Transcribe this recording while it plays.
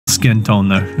skin tone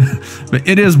though. But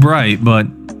it is bright, but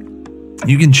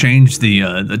you can change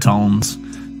the tones.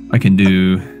 I can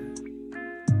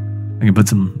put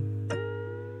some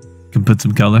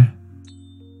color.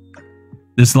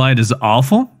 This light is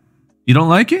awful. You don't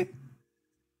like it?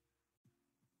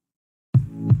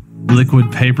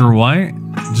 Liquid paper white,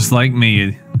 just like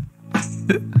me.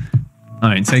 All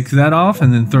right, take that off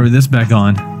and then throw this back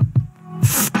on.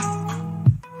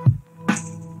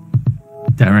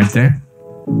 That right there.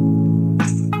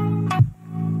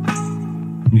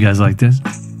 You guys like this?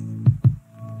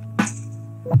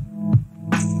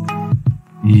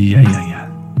 Yeah.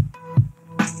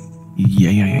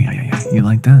 You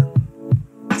like that?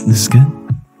 This is good.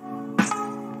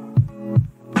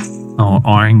 Oh,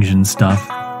 orange and stuff.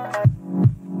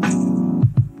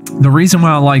 The reason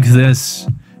why I like this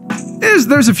is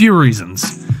there's a few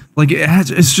reasons. Like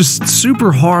it's just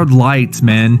super hard light,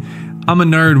 man. I'm a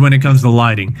nerd when it comes to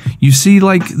lighting. You see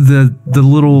like the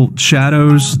little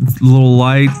shadows, little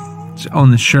light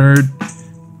on the shirt.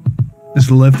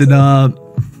 Just lifted up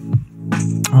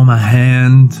on my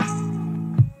hand.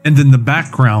 And then the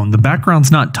background. The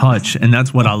background's not touch, and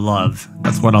that's what I love.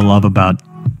 That's what I love about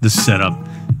this setup.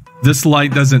 This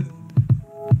light doesn't...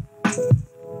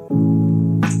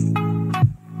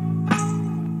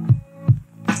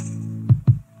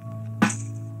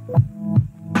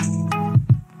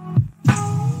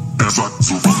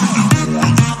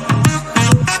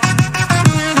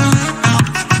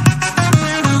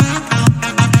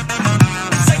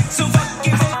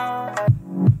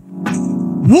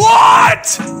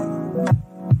 What?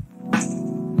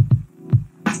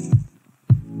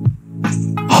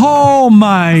 Oh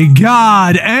my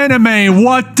god, anime,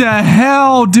 what the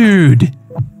hell, dude?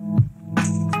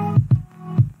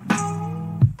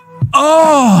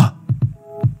 Oh!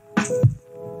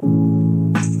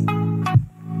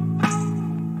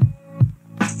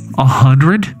 A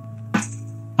hundred?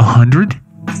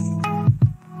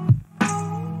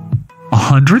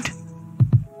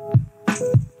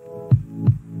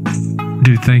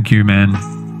 Dude, thank you, man.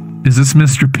 Is this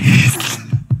Mr. Beast?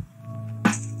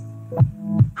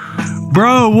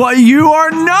 Bro, what? You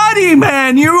are nutty,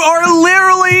 man. You are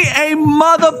literally a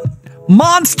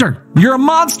monster. You're a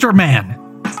monster, man.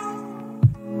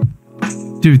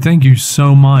 Dude, thank you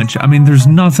so much. I mean, there's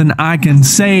nothing I can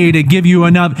say to give you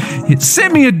enough.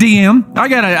 Send me a DM. I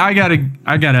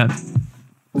gotta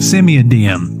send me a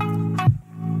DM.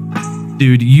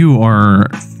 Dude, you are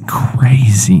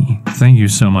crazy. Thank you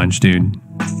so much, dude.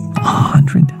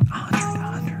 100,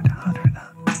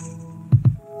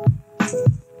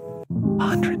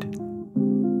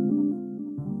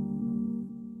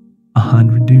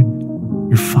 dude.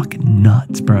 You're fucking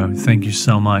nuts, bro. Thank you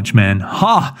so much, man.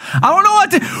 Ha! I don't know what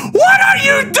to... What are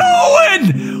you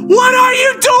doing? What are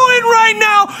you doing right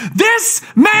now? This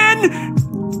man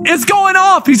is going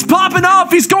off. He's popping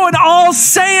off. He's going all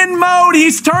Saiyan mode.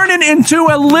 He's turning into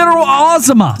a literal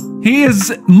Ozma. He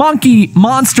is monkey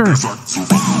monster. Another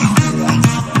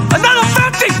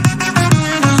 50!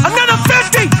 Another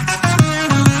 50!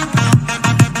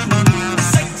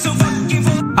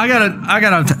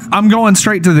 I'm going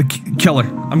straight to the killer.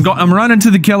 I'm running to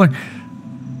the killer.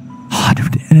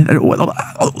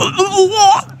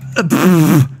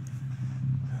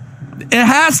 It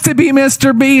has to be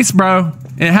Mr. Beast, bro.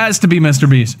 It has to be Mr.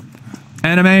 Beast.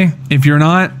 Anime, if you're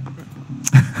not,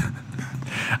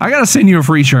 I gotta send you a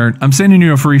free shirt. I'm sending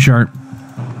you a free shirt.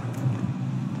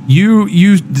 You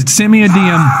send me a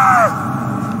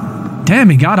DM. Damn,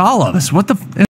 he got all of us. What the...